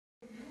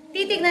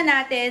Titignan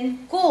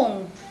natin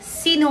kung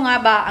sino nga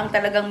ba ang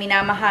talagang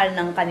minamahal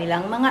ng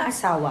kanilang mga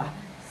asawa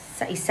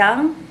sa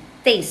isang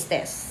taste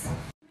test.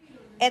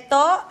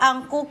 Ito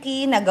ang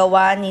cookie na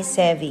gawa ni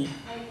Sevi.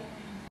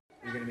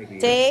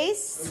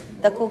 Taste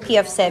the cookie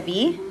of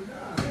Sevi.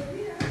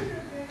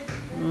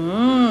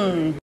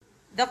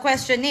 The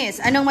question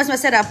is, anong mas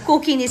masarap?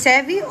 Cookie ni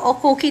Sevi o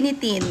cookie ni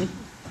Tin?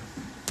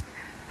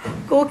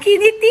 Cookie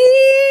ni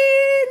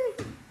Tin!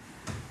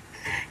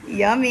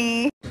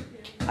 Yummy!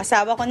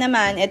 Asawa ko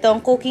naman, itong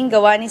cooking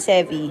gawa ni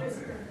Sevi.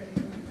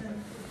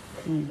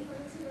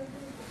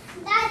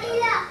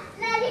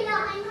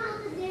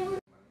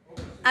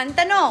 Ang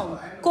tanong,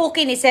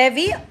 cookie ni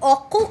Sevi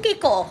o cookie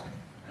ko?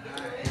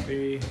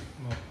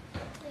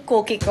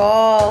 Cookie ko.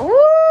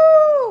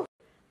 Woo!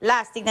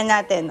 Last, tignan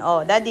natin.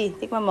 Oh, Daddy,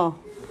 tikman mo.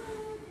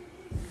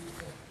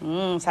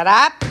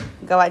 Sarap.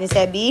 Gawa ni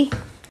Sevi.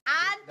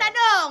 Ang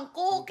tanong,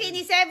 cookie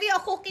ni Sevi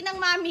o cookie ng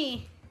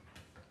mami?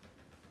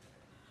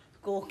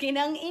 Cookie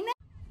ng ina.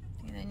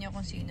 Tingnan niyo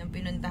kung sino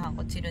pinuntahan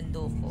ko at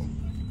sinundo ko.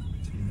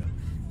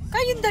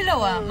 Kayong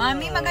dalawa.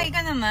 Mami, magay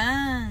ka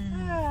naman.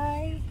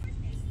 Hi.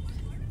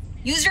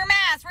 Use your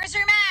mask. Where's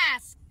your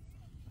mask?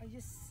 I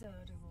just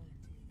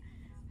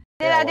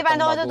Di ba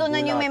ano ko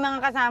tutunan yung may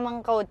mga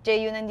kasamang kotse,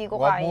 yun hindi ko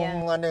kaya.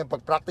 Huwag mong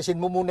pag-practicein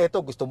mo muna ito,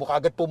 gusto mo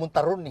kagad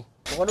pumunta ron eh.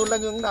 Kung ano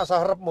lang yung nasa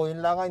harap mo,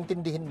 yun lang ang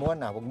intindihin mo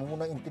na. Huwag mo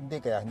muna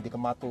intindi kaya hindi ka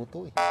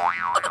matuto eh.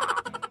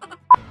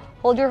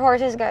 Hold your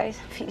horses,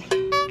 guys.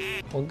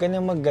 Huwag ka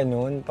na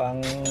mag-ganun pang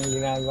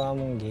ginagawa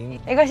mong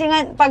game. Eh kasi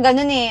nga, pag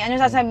ganun ano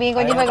sasabihin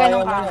ko, di ba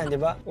ganun ka? Kaya mo na, di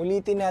ba?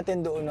 Ulitin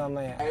natin doon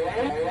mamaya.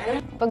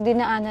 Pag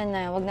dinaanan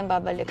na, huwag nang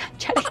babalikan.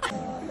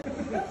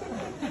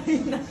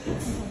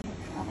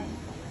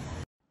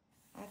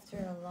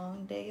 After a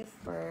long day of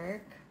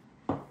work,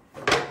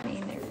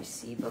 may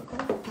na-receive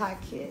akong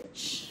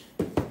package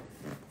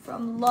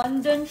from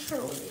London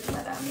Truly.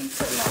 Maraming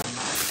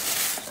salamat.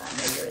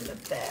 Sana you're the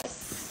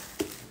best.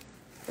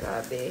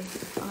 Grabe,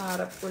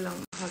 pangarap ko lang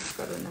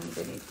magkaroon ng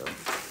ganito.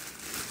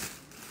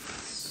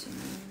 So,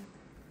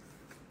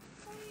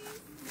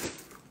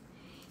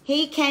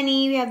 hey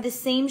Kenny, we have the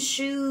same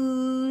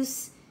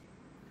shoes.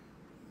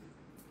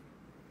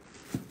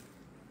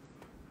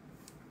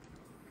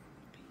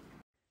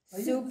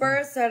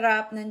 Super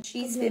sarap ng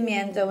cheese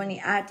pimiento ni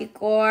Ate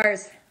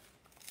Kors.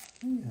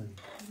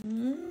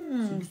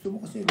 Gusto mo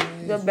kasi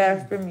The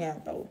best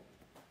pimiento.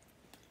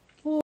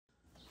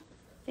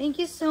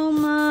 Thank you so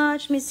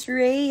much, Miss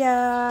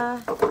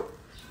Rhea.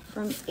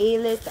 From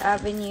Ailit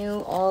Avenue,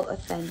 all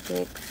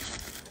authentic.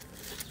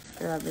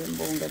 Grabe yung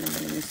bongga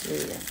naman ni Miss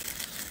Rhea.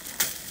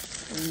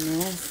 Oh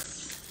no.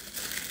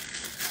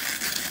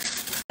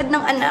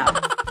 Ng anak.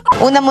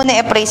 Una muna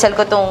appraisal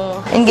ko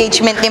tong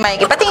engagement ni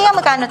Mikey. Pati nga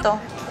magkano to?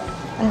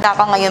 Handa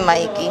ka ngayon,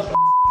 Mikey.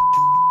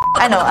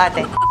 Ano,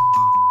 ate?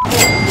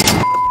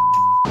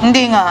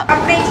 Hindi nga.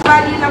 Appraise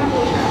value lang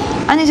po siya.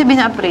 Ano yung sabihin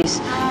na appraise?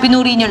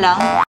 Pinuri nyo lang?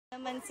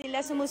 Naman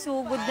sila,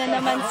 sumusugod na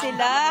naman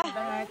sila.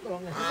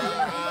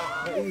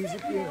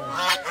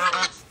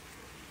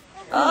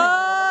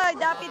 Oh,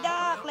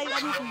 dapi-dak.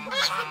 Layuan mo.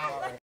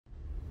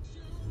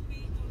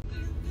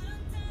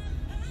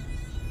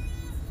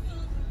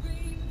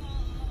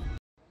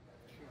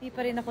 Di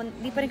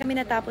pa rin kami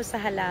natapos sa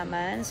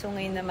halaman. So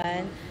ngayon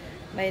naman,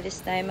 by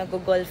this time,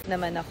 mag-golf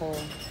naman ako.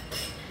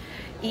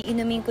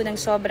 Iinumin ko ng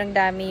sobrang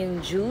dami yung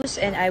juice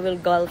and I will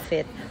golf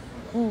it.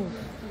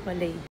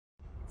 Mali.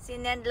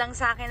 Sinend lang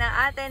sa akin ng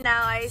ate.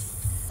 Now I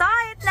saw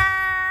it na!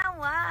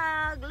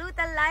 Wow!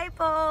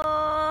 Glutalipo!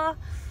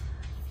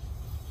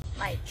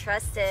 My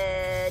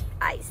trusted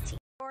iced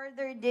tea.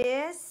 Order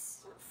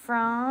this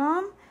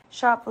from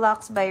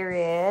Shoplocks by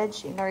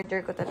Ridge.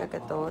 In-order ko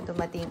talaga to.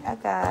 Dumating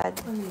agad.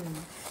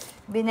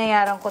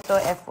 Binayaran ko to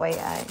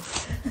FYI.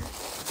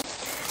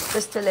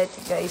 Just to let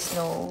you guys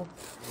know.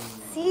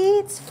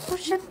 See, it's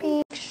Fuchsia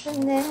Pink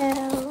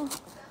Chanel.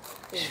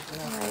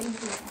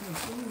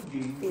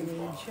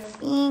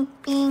 Pink,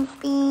 pink,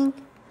 pink.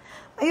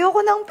 Ayoko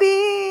ng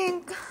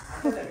pink.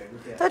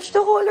 Touch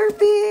the color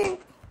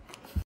pink.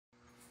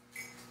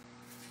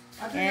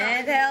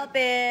 Can't help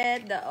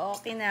it. The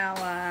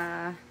Okinawa.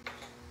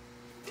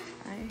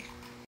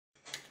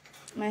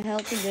 My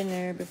healthy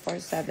dinner before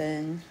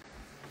 7.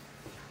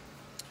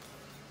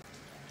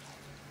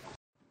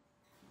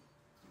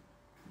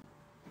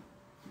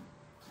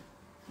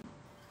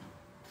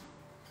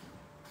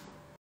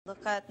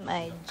 Look at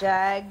my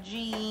Jag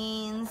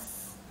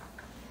jeans.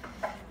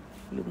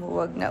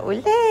 Lumuwag na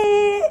uli.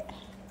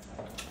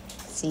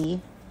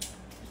 See?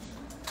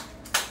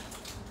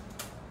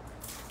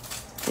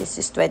 This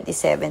is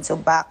 27, so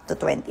back to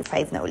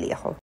 25 na uli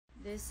ako.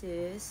 This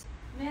is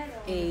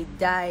a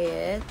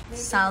diet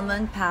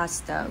salmon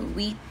pasta,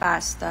 wheat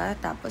pasta,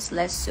 tapos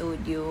less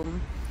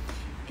sodium.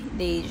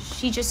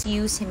 She just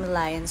used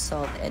Himalayan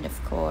salt and of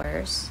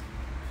course,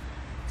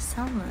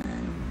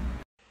 salmon.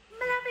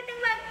 Malapit ng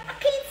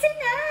mag-kitsa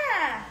na!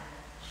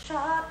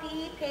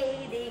 Shopee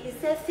payday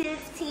sa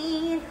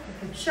 15.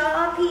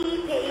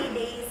 Shopee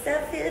payday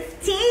sa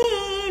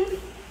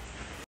 15.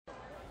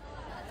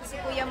 Si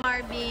Kuya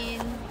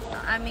Marvin,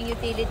 Ang aming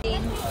utility.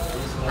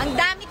 Ang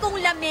dami kong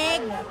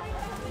lamig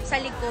sa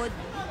likod.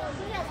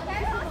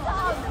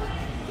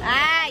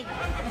 Ay!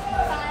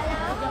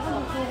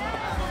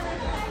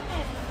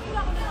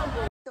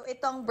 So,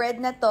 itong bread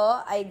na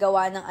to ay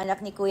gawa ng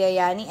anak ni Kuya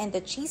Yani and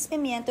the cheese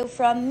pimiento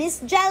from Miss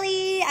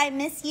Jelly. I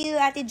miss you,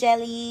 Ate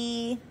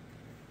Jelly.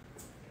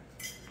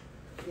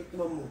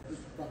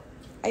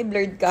 Ay,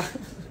 blurred ka.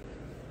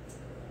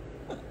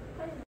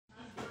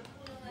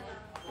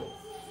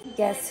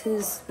 Guess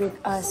who's with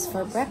us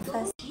for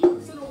breakfast?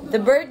 The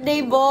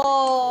birthday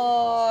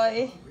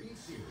boy!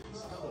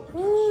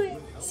 Uy,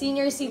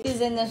 senior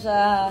citizen na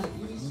siya.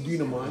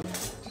 Hindi naman.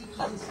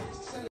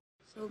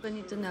 So,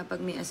 ganito na pag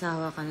may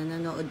asawa ka na,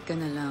 nanood ka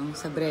na lang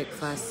sa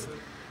breakfast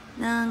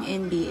ng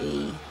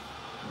NBA.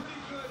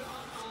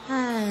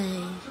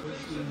 Hi!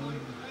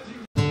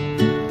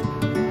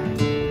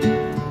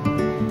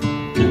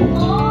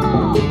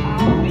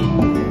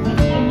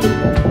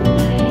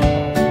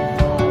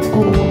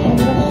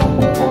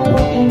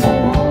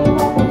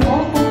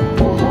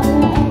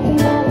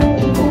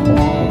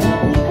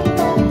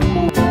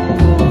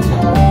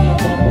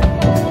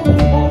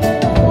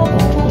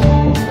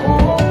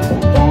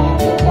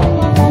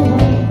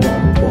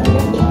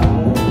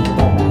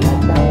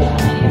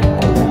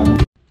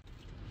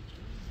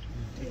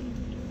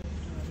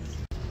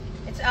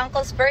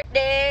 Uncle's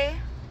birthday,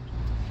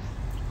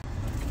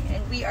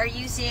 and we are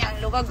using ang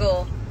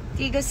Luwago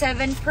Tigo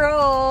 7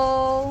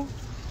 Pro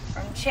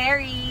from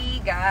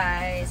Cherry,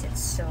 guys. It's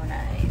so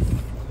nice.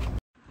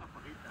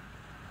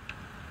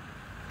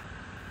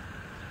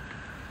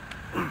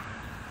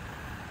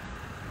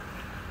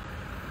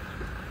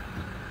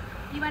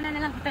 Iwanan na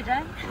lang kita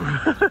dyan.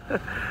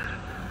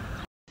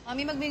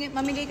 Mami,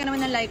 mamigay ka naman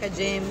ng like,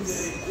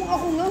 James. Kung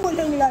ako nga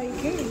walang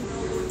like eh.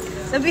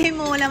 Sabihin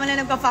mo, wala man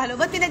lang nagpa-follow.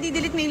 Ba't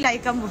pinadidelete mo yung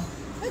like mo?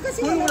 Ay,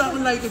 kasi Wala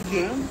akong like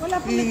again.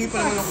 Hihingi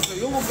pa naman ako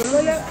sa'yo.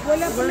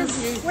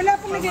 Wala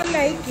pong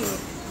nag-like eh.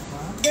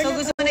 So,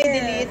 gusto mo na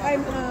i-delete? I'm,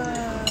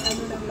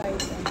 ano ng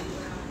like.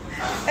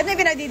 Ba't may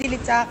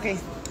pinadidelete sa akin?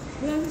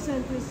 Wala na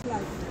selfish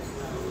like.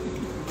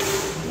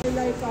 May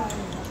like ka.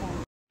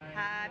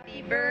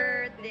 Happy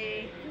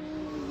birthday!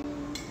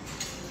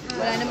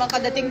 Wala namang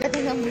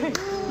kadating-dating ng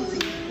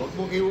birthday. Huwag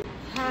mong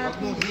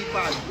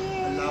hipad.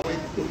 Alaway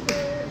dito.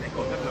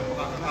 Ikaw na lang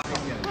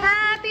makakakain yan.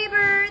 Happy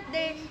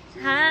birthday,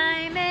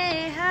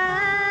 Jaime!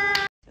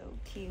 So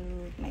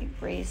cute. My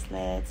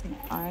bracelets, my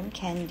arm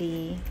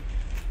candy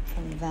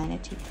from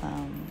Vanity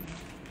Plum.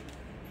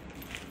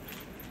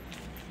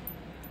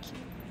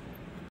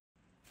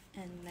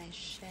 And my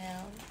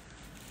shell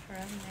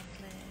from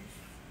necklace.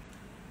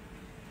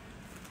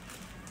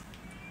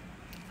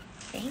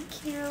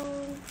 Thank you.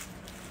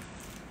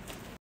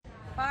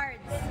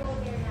 Cards.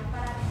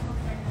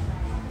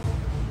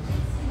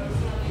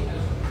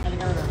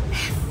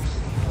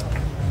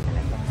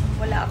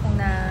 Wala akong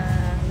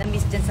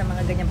na-miss dyan sa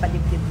mga ganyang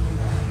padibdib.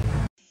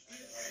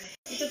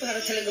 Ito para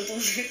talaga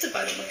pumunta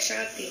para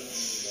mag-shopping.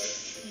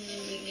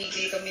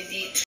 Gigil kami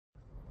dito.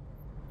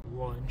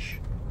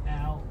 Lunch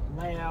out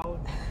loud.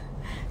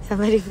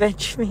 Somebody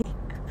fetch me.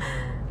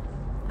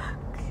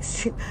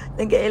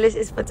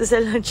 Nag-LSS pa to sa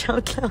lunch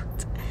out loud.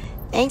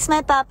 Thanks,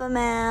 my Papa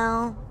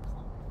Mel.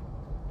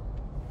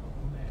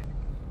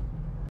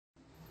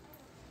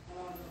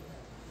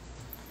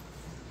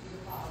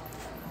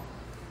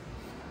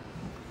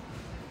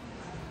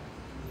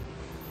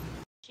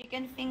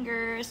 Chicken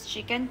fingers,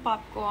 chicken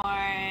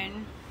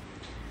popcorn,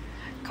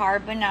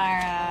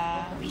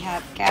 carbonara, we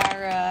have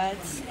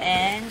carrots,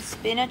 and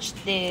spinach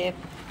dip.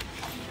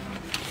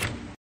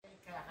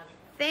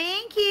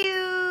 Thank you!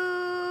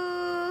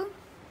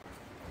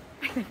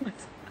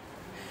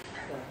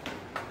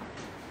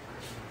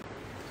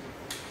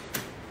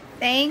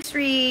 Thanks,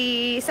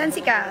 Ree. San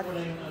si Kat?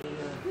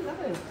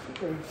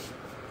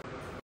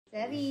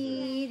 Sabi,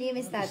 di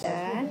miss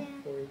Tata?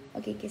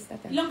 Okay, kiss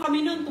Tata. Ilang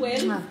kami nun?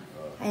 12?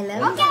 I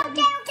love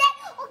you.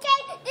 Okay.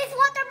 This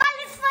water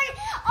bottle is for.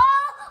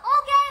 Oh,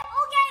 okay.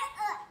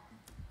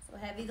 So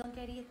heavy, don't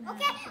carry it na.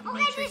 Okay.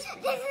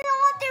 This is a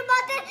water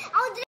bottle.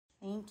 I'll drink.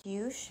 Thank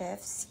you, Chef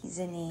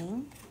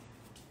Seasoning.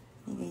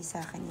 Bigay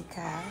sa akin ni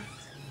Kat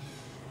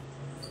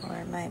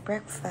for my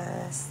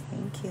breakfast.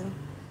 Thank you.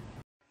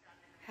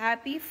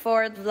 Happy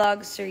 4th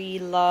vlogsery,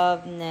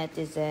 love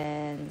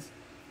netizens.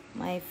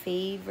 My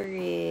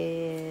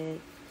favorite.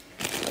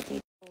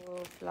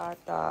 Potato flat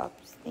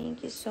tops.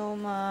 Thank you so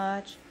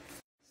much.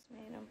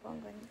 Mayroon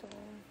pang ganito.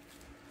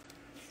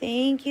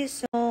 Thank you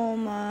so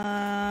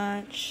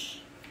much.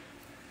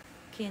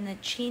 Kina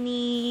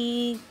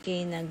Chini,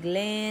 kina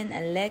Glenn,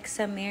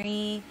 Alexa,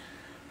 Mary,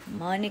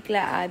 Monica,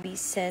 Abby,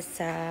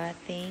 Cessa.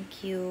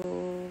 Thank you.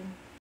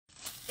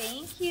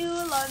 Thank you,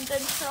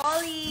 London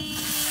Trolley.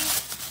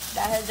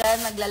 Dahil dyan,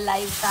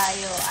 magla-live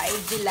tayo.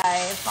 IG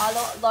Live.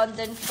 Follow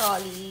London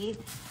Trolley.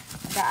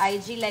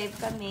 Mag-IG Live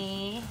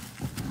kami.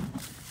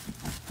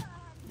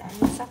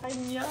 Dahil sa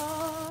kanya.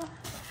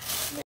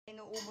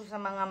 Inuubos sa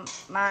mga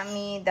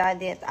mami,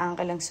 daddy, at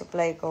uncle ang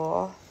supply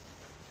ko.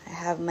 I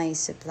have my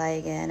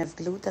supply again of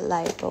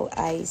Glutalipo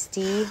iced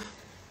tea.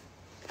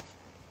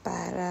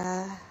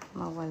 para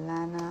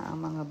mawala na ang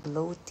mga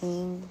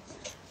bloating.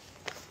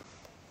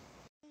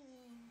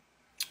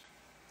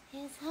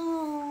 He's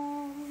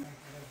home.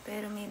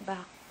 Pero may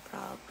back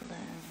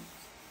problem.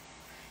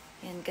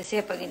 Yan, kasi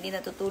pag hindi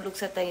natutulog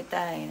sa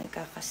taytay,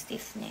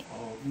 nagkaka-stiff neck.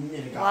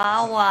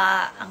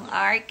 Wawa, ang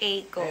RK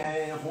ko.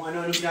 Kung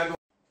ano-ano ginagawa.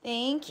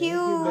 Thank you.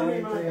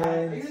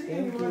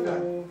 Thank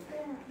you.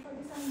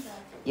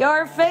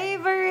 Your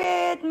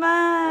favorite,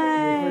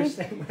 Mike.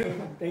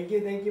 Thank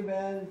you,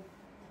 Bel.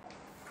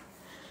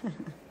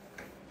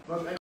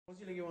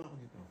 Silagyan mo ako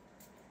dito.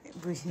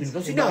 Dito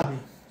sinabi.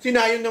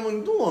 Sinayang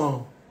naman ito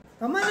ah.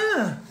 Tama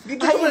na.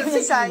 Dito Ayaw naman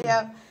niya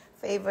sayang.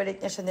 Favorite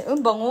niya siya.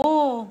 Ang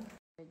bango.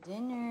 For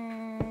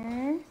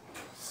dinner.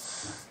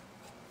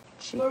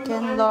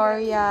 Chicken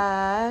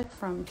laureate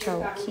from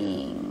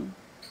Chowking.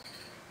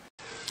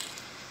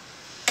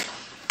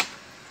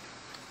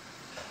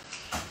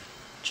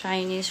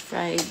 Chinese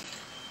fried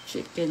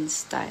chicken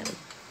style.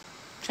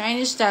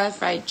 Chinese style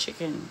fried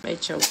chicken by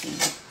Chowking.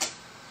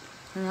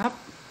 Harap.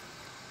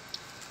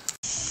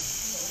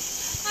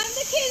 I'm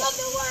the king of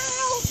the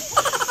world!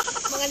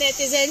 Mga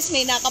netizens,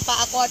 may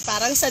nakapa ako at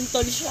parang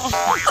santol siya.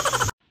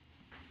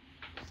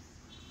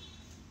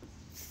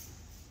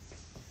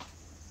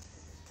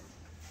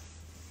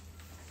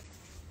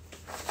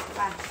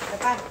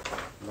 Dapat.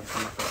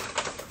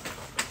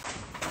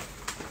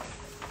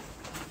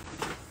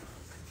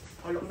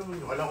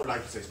 Wala ko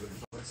life size.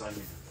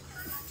 Sali.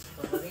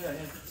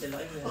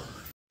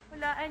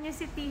 Hulaan niyo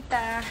si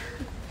tita.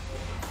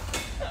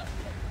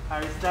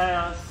 Harry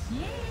Styles.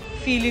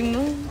 Feeling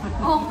mo?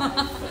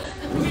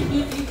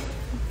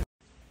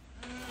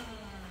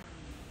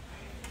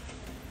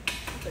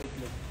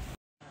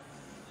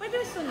 Pwede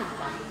sunog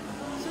pa.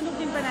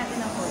 Sunugin pa natin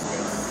ang konti.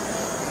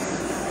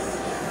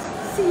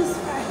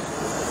 Ceasefire.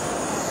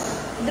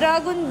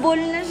 Dragon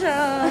Ball na siya.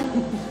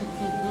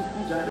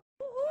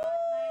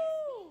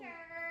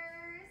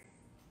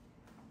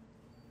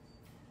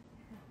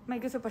 May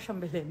gusto pa siyang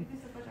bilhin.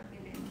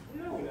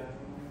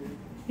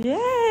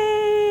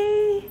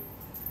 Yay!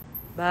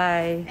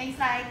 Bye. Thanks,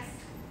 likes.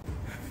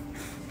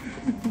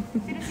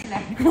 Sino sila?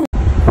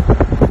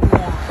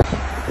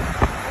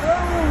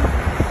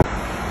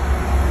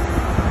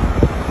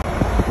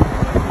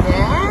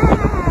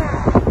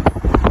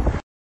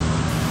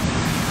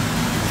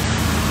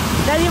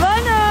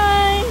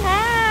 Dalibanay!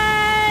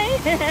 Hi!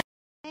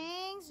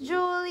 Thanks,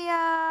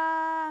 Julia!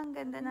 Ang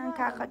ganda ng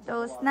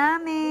kakatoast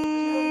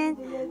namin.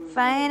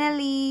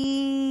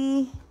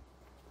 Finally!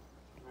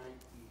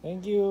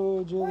 Thank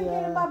you,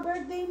 Julia.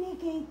 Birthday ni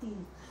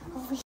Katie.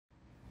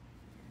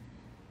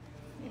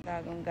 May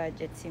bagong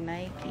gadget si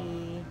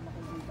Mikey.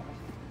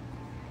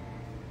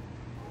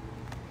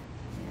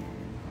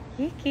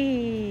 Hiki!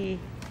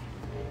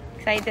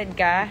 Excited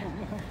ka?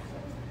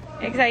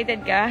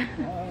 Excited ka?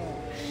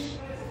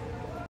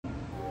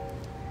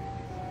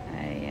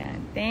 Ayan.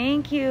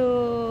 Thank you!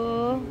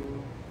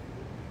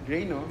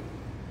 Gray, no?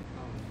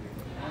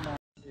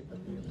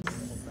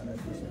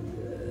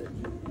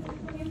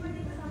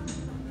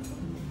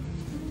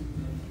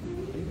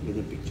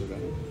 Ganyan picture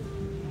lang.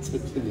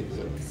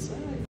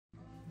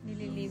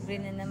 Nililibre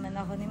na naman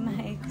ako ni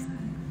Mike.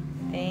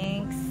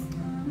 Thanks.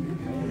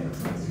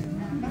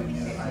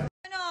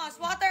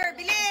 Water,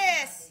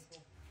 bilis!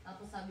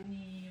 Tapos sabi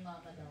ni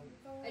Mama daw,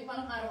 ay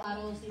parang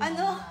araw-araw si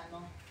Ano?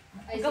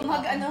 Ay, Huwag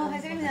mag-ano,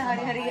 kasi may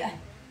nahari-harian.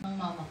 ng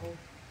mama ko.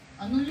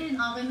 Ano Lin,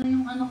 akin na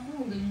yung anak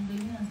ko,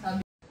 ganyan-ganyan. Sabi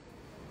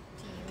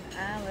Team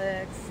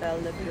Alex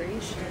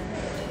celebration.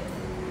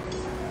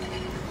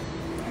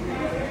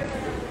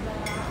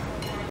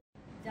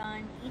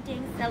 Done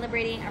eating,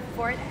 celebrating our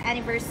 4th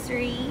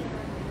anniversary.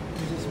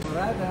 Mrs.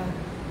 Murada.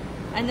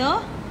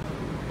 Ano?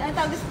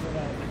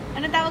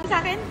 Ano tawag sa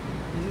akin?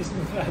 Mrs.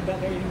 Murada,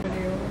 kainin mo na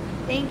yun.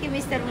 Thank you,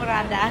 Mr.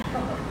 Murada.